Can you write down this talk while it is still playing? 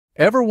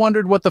Ever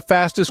wondered what the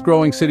fastest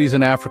growing cities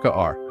in Africa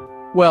are?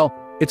 Well,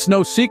 it's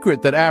no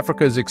secret that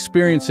Africa is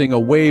experiencing a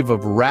wave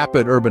of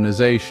rapid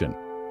urbanization.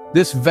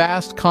 This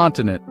vast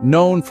continent,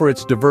 known for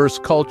its diverse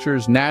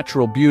cultures,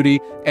 natural beauty,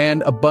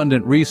 and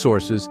abundant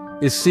resources,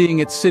 is seeing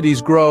its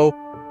cities grow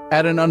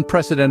at an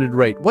unprecedented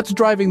rate. What's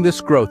driving this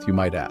growth, you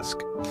might ask?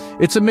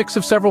 It's a mix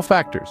of several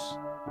factors.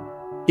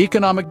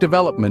 Economic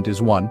development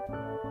is one,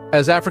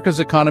 as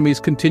Africa's economies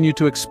continue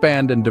to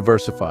expand and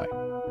diversify.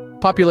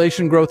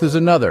 Population growth is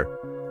another,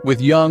 with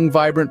young,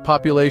 vibrant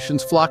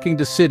populations flocking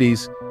to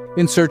cities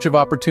in search of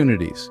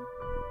opportunities.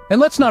 And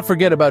let's not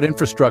forget about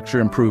infrastructure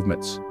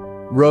improvements.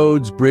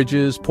 Roads,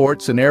 bridges,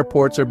 ports, and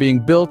airports are being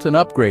built and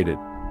upgraded,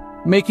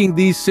 making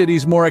these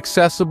cities more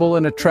accessible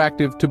and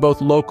attractive to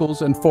both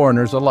locals and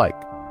foreigners alike.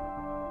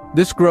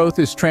 This growth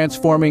is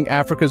transforming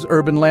Africa's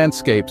urban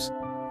landscapes,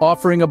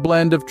 offering a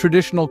blend of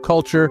traditional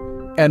culture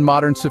and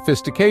modern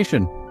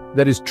sophistication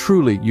that is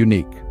truly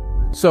unique.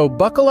 So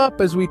buckle up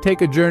as we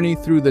take a journey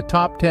through the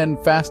top 10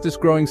 fastest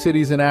growing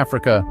cities in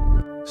Africa.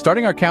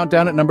 Starting our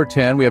countdown at number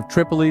 10, we have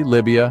Tripoli,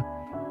 Libya.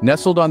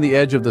 Nestled on the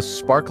edge of the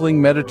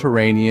sparkling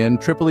Mediterranean,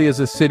 Tripoli is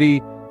a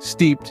city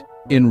steeped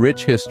in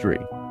rich history.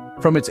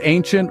 From its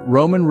ancient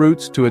Roman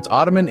roots to its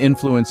Ottoman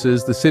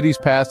influences, the city's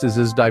past is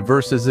as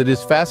diverse as it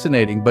is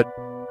fascinating, but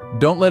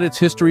don't let its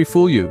history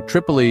fool you.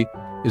 Tripoli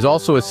is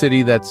also a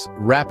city that's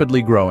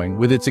rapidly growing,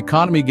 with its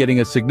economy getting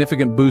a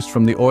significant boost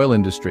from the oil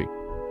industry.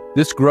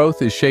 This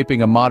growth is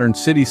shaping a modern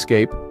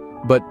cityscape,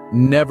 but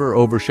never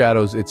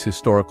overshadows its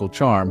historical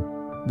charm.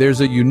 There's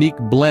a unique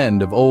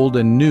blend of old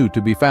and new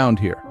to be found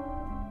here.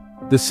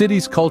 The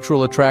city's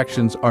cultural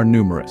attractions are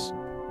numerous,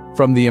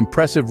 from the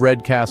impressive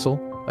Red Castle,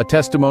 a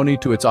testimony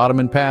to its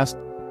Ottoman past,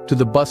 to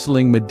the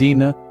bustling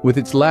Medina with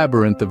its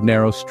labyrinth of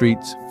narrow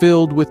streets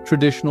filled with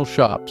traditional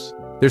shops.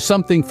 There's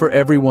something for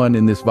everyone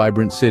in this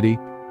vibrant city.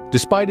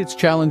 Despite its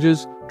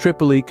challenges,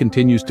 Tripoli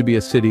continues to be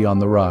a city on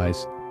the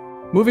rise.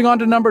 Moving on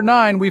to number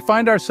 9, we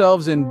find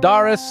ourselves in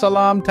Dar es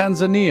Salaam,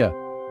 Tanzania.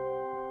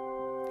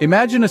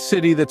 Imagine a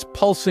city that's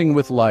pulsing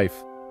with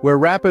life, where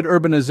rapid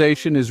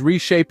urbanization is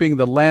reshaping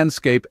the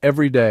landscape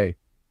every day.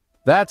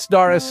 That's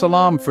Dar es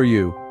Salaam for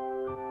you.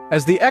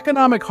 As the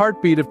economic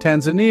heartbeat of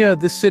Tanzania,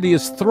 this city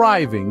is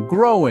thriving,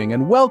 growing,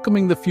 and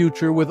welcoming the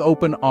future with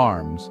open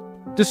arms.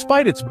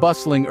 Despite its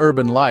bustling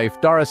urban life,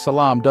 Dar es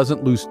Salaam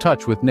doesn't lose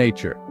touch with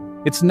nature.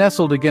 It's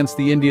nestled against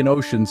the Indian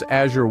Ocean's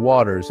azure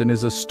waters and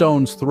is a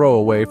stone's throw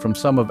away from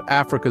some of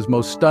Africa's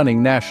most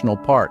stunning national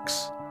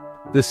parks.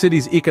 The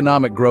city's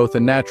economic growth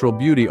and natural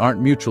beauty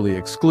aren't mutually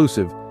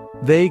exclusive.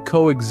 They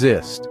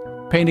coexist,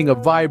 painting a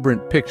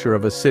vibrant picture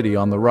of a city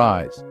on the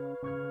rise.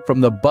 From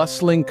the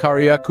bustling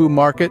Kariakoo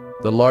market,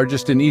 the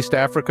largest in East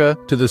Africa,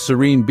 to the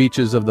serene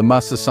beaches of the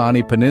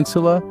Masasani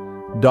Peninsula,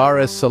 Dar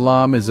es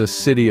Salaam is a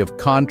city of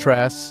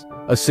contrasts,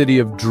 a city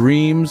of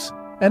dreams,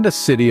 and a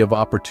city of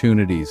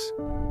opportunities.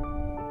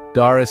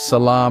 Dar es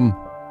Salaam,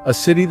 a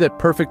city that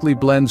perfectly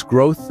blends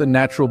growth and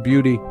natural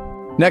beauty.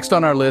 Next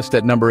on our list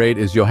at number 8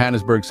 is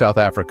Johannesburg, South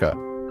Africa.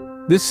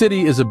 This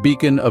city is a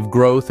beacon of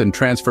growth and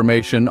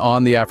transformation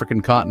on the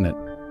African continent.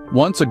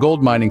 Once a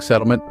gold mining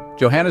settlement,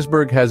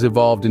 Johannesburg has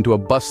evolved into a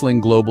bustling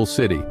global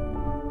city,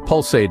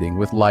 pulsating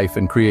with life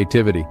and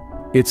creativity.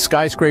 Its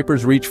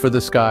skyscrapers reach for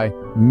the sky,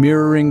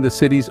 mirroring the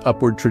city's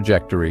upward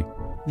trajectory.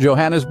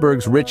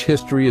 Johannesburg's rich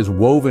history is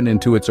woven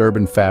into its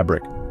urban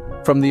fabric.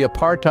 From the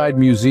Apartheid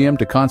Museum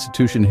to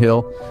Constitution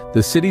Hill,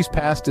 the city's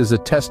past is a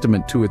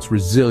testament to its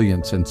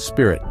resilience and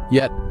spirit.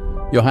 Yet,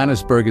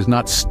 Johannesburg is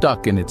not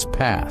stuck in its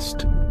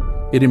past.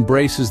 It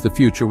embraces the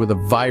future with a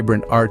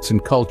vibrant arts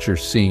and culture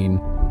scene.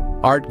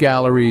 Art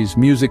galleries,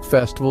 music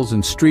festivals,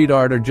 and street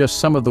art are just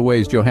some of the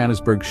ways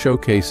Johannesburg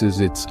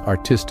showcases its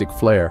artistic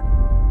flair.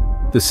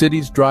 The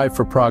city's drive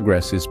for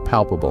progress is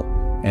palpable,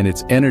 and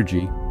its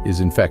energy is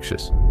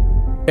infectious.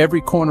 Every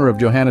corner of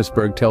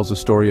Johannesburg tells a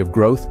story of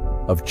growth,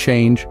 of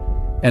change,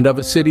 and of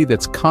a city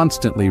that's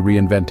constantly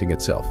reinventing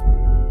itself.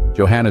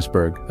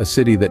 Johannesburg, a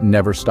city that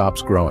never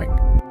stops growing.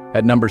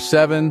 At number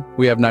 7,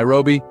 we have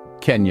Nairobi,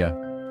 Kenya.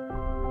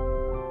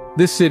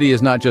 This city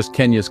is not just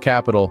Kenya's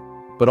capital,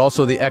 but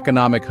also the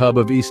economic hub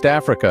of East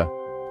Africa.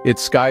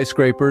 Its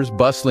skyscrapers,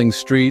 bustling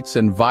streets,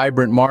 and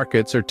vibrant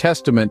markets are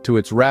testament to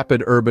its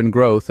rapid urban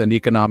growth and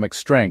economic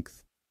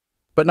strength.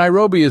 But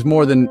Nairobi is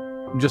more than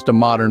just a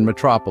modern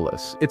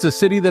metropolis. It's a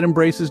city that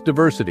embraces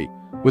diversity,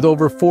 with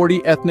over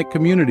 40 ethnic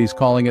communities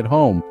calling it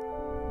home.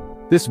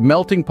 This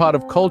melting pot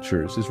of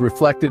cultures is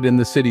reflected in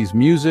the city's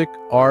music,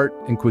 art,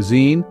 and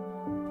cuisine,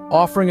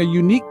 offering a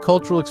unique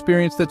cultural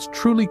experience that's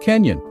truly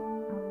Kenyan.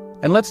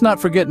 And let's not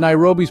forget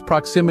Nairobi's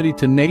proximity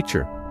to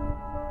nature.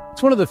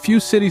 It's one of the few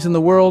cities in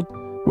the world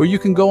where you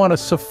can go on a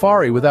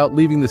safari without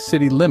leaving the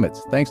city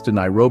limits, thanks to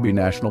Nairobi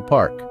National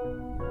Park.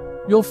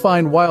 You'll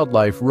find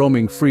wildlife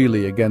roaming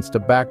freely against a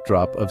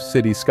backdrop of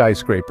city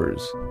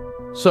skyscrapers.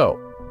 So,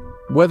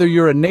 whether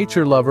you're a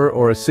nature lover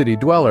or a city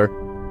dweller,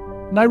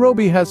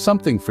 Nairobi has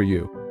something for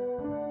you.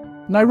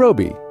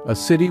 Nairobi, a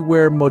city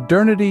where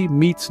modernity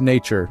meets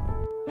nature.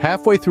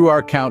 Halfway through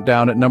our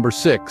countdown at number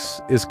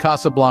 6 is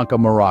Casablanca,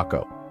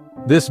 Morocco.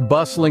 This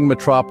bustling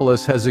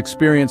metropolis has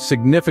experienced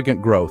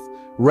significant growth,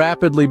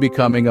 rapidly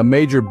becoming a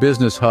major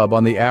business hub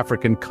on the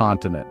African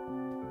continent.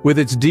 With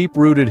its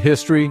deep-rooted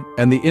history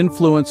and the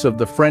influence of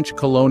the French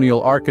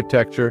colonial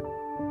architecture,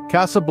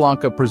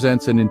 Casablanca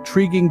presents an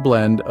intriguing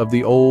blend of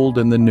the old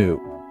and the new.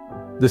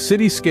 The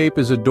cityscape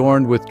is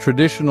adorned with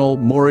traditional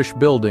Moorish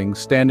buildings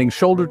standing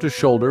shoulder to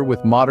shoulder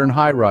with modern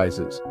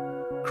high-rises,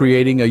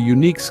 creating a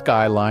unique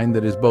skyline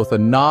that is both a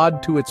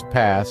nod to its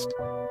past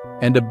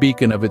and a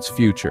beacon of its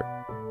future.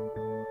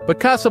 But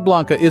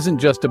Casablanca isn't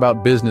just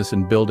about business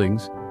and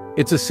buildings.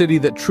 It's a city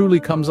that truly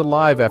comes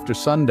alive after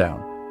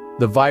sundown.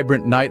 The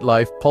vibrant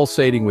nightlife,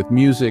 pulsating with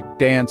music,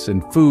 dance,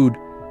 and food,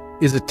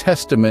 is a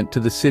testament to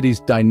the city's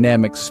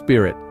dynamic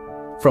spirit.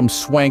 From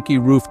swanky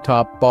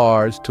rooftop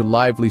bars to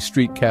lively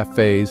street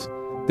cafes,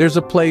 there's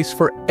a place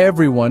for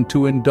everyone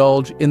to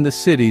indulge in the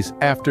city's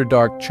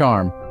after-dark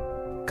charm.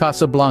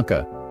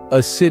 Casablanca,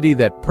 a city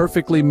that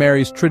perfectly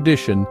marries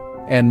tradition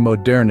and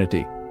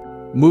modernity.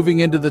 Moving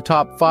into the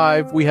top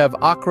 5, we have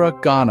Accra,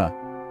 Ghana.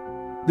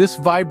 This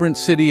vibrant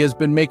city has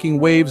been making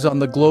waves on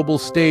the global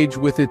stage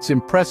with its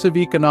impressive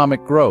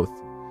economic growth.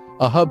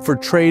 A hub for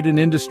trade and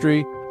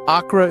industry,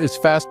 Accra is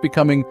fast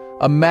becoming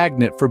a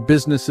magnet for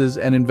businesses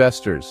and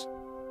investors.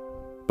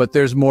 But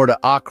there's more to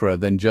Accra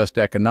than just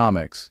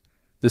economics.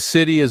 The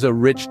city is a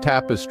rich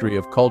tapestry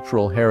of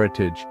cultural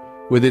heritage,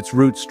 with its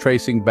roots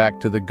tracing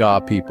back to the Ga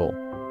people.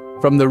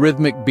 From the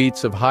rhythmic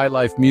beats of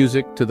high-life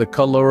music to the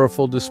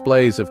colorful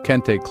displays of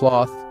kente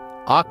cloth,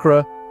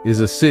 Accra is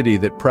a city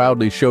that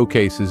proudly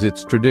showcases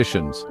its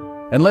traditions.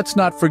 And let's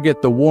not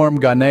forget the warm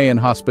Ghanaian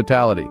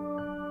hospitality.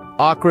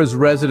 Accra's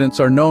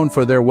residents are known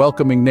for their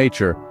welcoming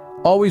nature,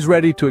 always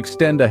ready to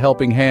extend a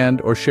helping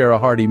hand or share a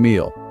hearty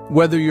meal.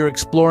 Whether you're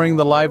exploring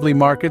the lively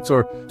markets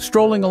or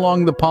strolling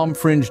along the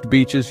palm-fringed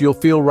beaches, you'll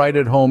feel right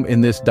at home in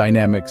this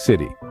dynamic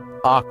city.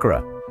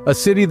 Accra, a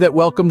city that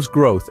welcomes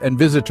growth and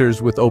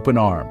visitors with open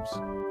arms.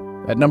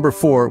 At number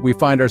 4, we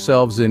find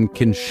ourselves in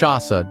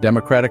Kinshasa,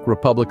 Democratic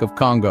Republic of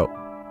Congo.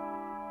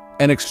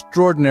 An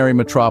extraordinary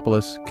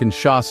metropolis,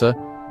 Kinshasa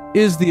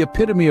is the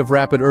epitome of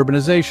rapid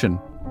urbanization.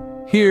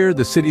 Here,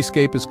 the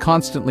cityscape is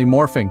constantly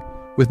morphing,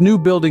 with new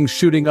buildings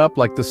shooting up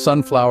like the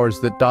sunflowers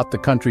that dot the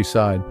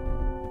countryside.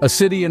 A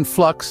city in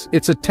flux,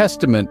 it's a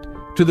testament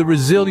to the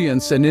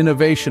resilience and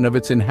innovation of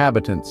its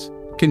inhabitants.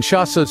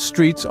 Kinshasa's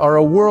streets are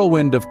a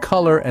whirlwind of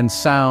color and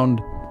sound,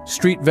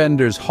 street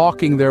vendors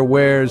hawking their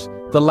wares,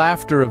 the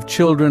laughter of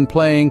children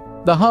playing,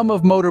 the hum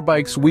of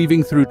motorbikes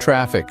weaving through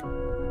traffic.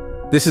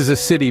 This is a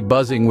city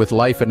buzzing with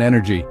life and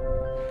energy.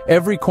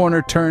 Every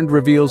corner turned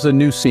reveals a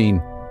new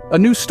scene, a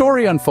new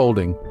story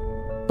unfolding.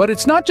 But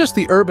it's not just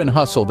the urban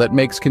hustle that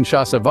makes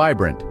Kinshasa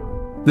vibrant.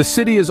 The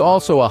city is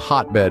also a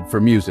hotbed for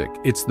music.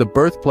 It's the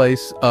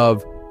birthplace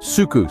of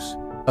soukous,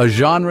 a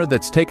genre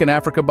that's taken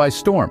Africa by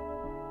storm.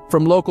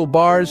 From local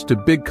bars to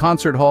big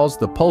concert halls,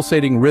 the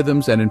pulsating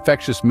rhythms and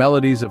infectious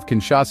melodies of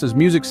Kinshasa's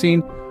music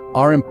scene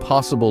are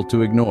impossible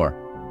to ignore.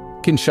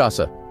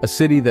 Kinshasa, a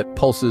city that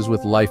pulses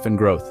with life and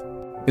growth.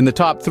 In the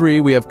top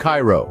 3, we have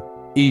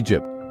Cairo,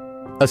 Egypt.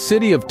 A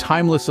city of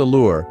timeless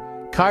allure,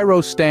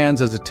 Cairo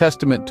stands as a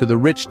testament to the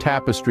rich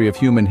tapestry of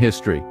human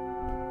history.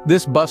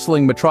 This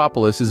bustling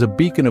metropolis is a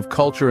beacon of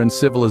culture and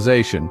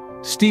civilization,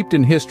 steeped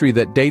in history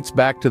that dates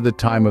back to the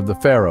time of the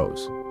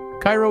pharaohs.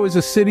 Cairo is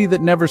a city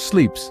that never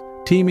sleeps,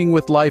 teeming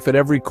with life at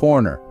every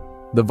corner.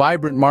 The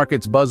vibrant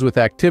markets buzz with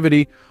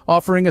activity,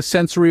 offering a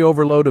sensory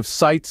overload of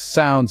sights,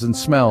 sounds, and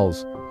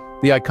smells.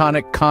 The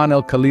iconic Khan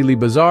el-Khalili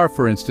Bazaar,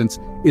 for instance,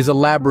 is a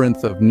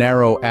labyrinth of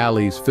narrow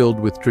alleys filled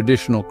with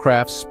traditional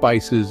crafts,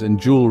 spices, and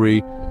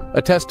jewelry,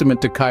 a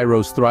testament to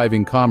Cairo's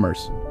thriving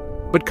commerce.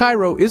 But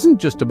Cairo isn't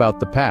just about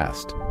the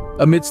past.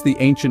 Amidst the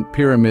ancient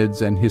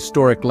pyramids and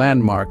historic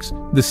landmarks,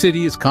 the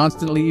city is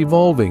constantly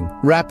evolving,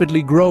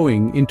 rapidly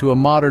growing into a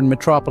modern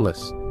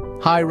metropolis.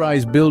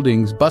 High-rise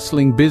buildings,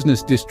 bustling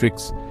business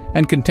districts,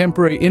 and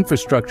contemporary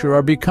infrastructure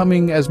are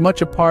becoming as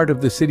much a part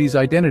of the city's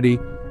identity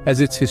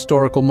as its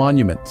historical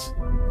monuments.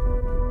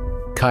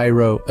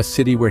 Cairo, a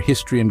city where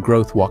history and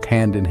growth walk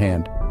hand in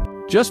hand.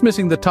 Just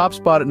missing the top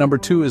spot at number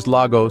 2 is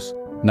Lagos,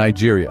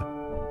 Nigeria.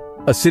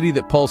 A city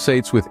that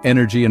pulsates with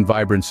energy and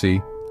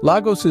vibrancy,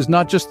 Lagos is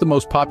not just the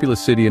most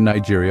populous city in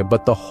Nigeria,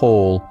 but the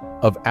whole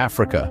of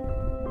Africa.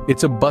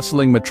 It's a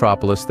bustling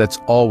metropolis that's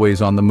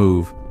always on the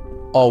move,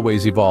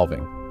 always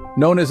evolving.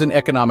 Known as an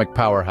economic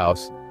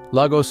powerhouse,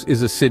 Lagos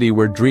is a city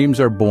where dreams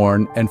are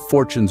born and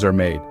fortunes are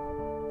made.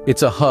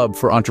 It's a hub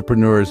for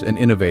entrepreneurs and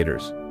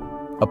innovators,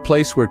 a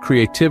place where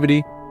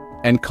creativity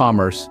and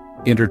commerce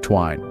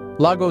intertwine.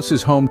 Lagos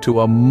is home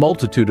to a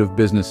multitude of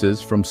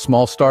businesses, from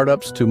small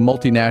startups to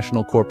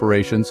multinational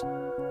corporations,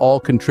 all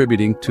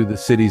contributing to the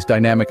city's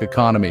dynamic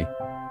economy.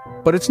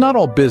 But it's not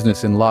all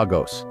business in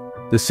Lagos.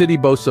 The city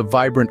boasts a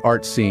vibrant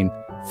art scene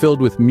filled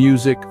with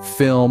music,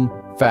 film,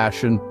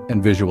 fashion,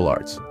 and visual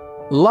arts.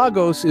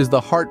 Lagos is the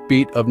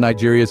heartbeat of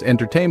Nigeria's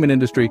entertainment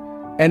industry,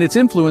 and its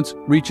influence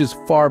reaches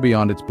far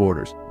beyond its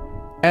borders.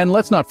 And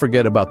let's not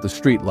forget about the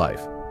street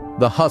life.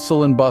 The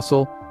hustle and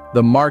bustle,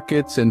 the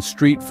markets and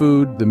street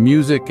food, the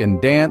music and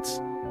dance.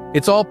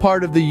 It's all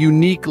part of the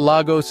unique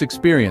Lagos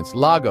experience.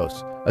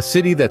 Lagos, a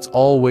city that's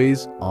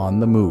always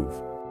on the move.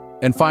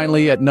 And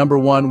finally, at number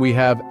 1, we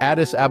have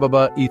Addis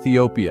Ababa,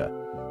 Ethiopia.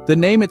 The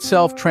name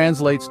itself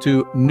translates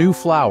to new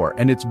flower,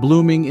 and it's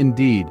blooming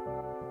indeed.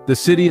 The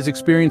city is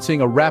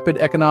experiencing a rapid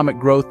economic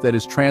growth that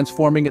is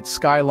transforming its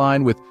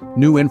skyline with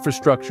new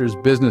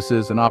infrastructures,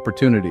 businesses, and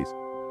opportunities.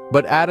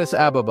 But Addis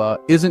Ababa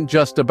isn't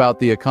just about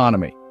the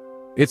economy.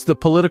 It's the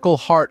political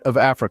heart of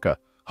Africa,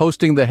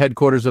 hosting the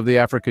headquarters of the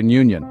African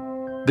Union.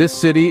 This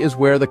city is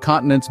where the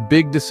continent's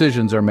big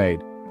decisions are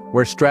made,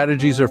 where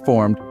strategies are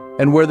formed,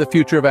 and where the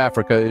future of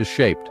Africa is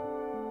shaped.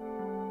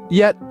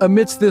 Yet,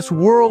 amidst this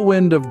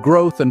whirlwind of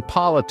growth and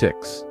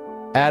politics,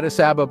 Addis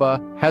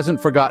Ababa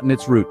hasn't forgotten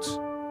its roots.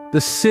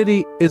 The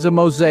city is a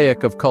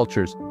mosaic of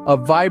cultures, a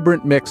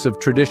vibrant mix of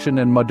tradition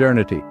and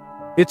modernity.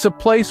 It's a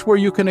place where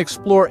you can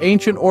explore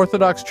ancient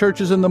Orthodox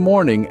churches in the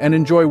morning and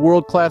enjoy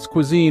world-class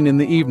cuisine in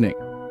the evening.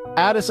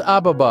 Addis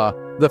Ababa,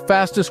 the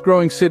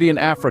fastest-growing city in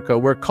Africa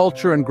where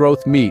culture and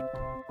growth meet.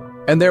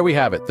 And there we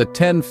have it, the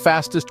 10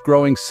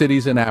 fastest-growing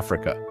cities in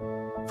Africa.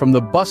 From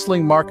the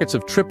bustling markets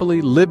of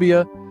Tripoli,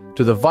 Libya,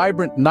 to the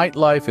vibrant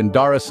nightlife in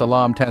Dar es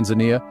Salaam,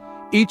 Tanzania,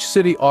 each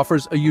city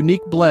offers a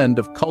unique blend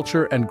of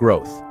culture and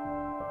growth.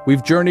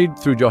 We've journeyed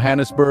through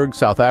Johannesburg,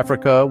 South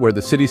Africa, where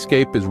the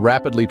cityscape is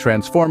rapidly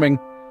transforming,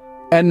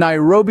 and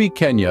Nairobi,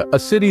 Kenya, a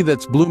city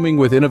that's blooming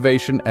with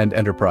innovation and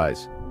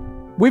enterprise.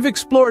 We've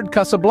explored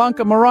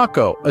Casablanca,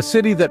 Morocco, a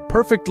city that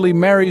perfectly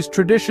marries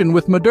tradition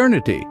with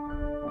modernity,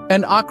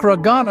 and Accra,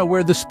 Ghana,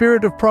 where the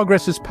spirit of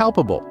progress is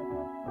palpable.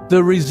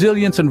 The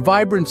resilience and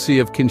vibrancy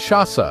of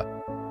Kinshasa,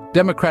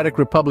 Democratic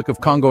Republic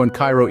of Congo, and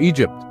Cairo,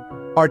 Egypt,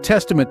 are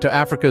testament to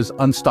Africa's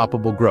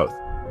unstoppable growth.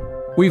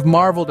 We've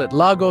marveled at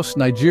Lagos,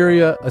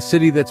 Nigeria, a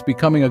city that's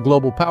becoming a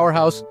global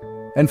powerhouse,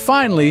 and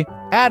finally,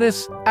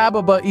 Addis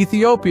Ababa,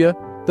 Ethiopia,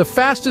 the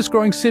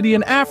fastest-growing city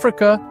in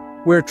Africa,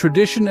 where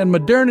tradition and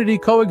modernity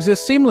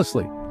coexist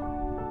seamlessly.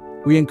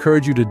 We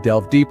encourage you to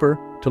delve deeper,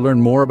 to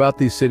learn more about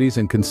these cities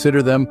and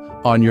consider them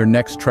on your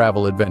next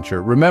travel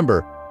adventure.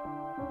 Remember,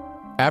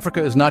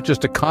 Africa is not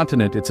just a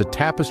continent, it's a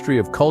tapestry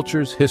of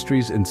cultures,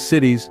 histories, and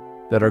cities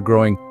that are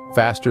growing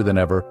faster than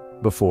ever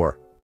before.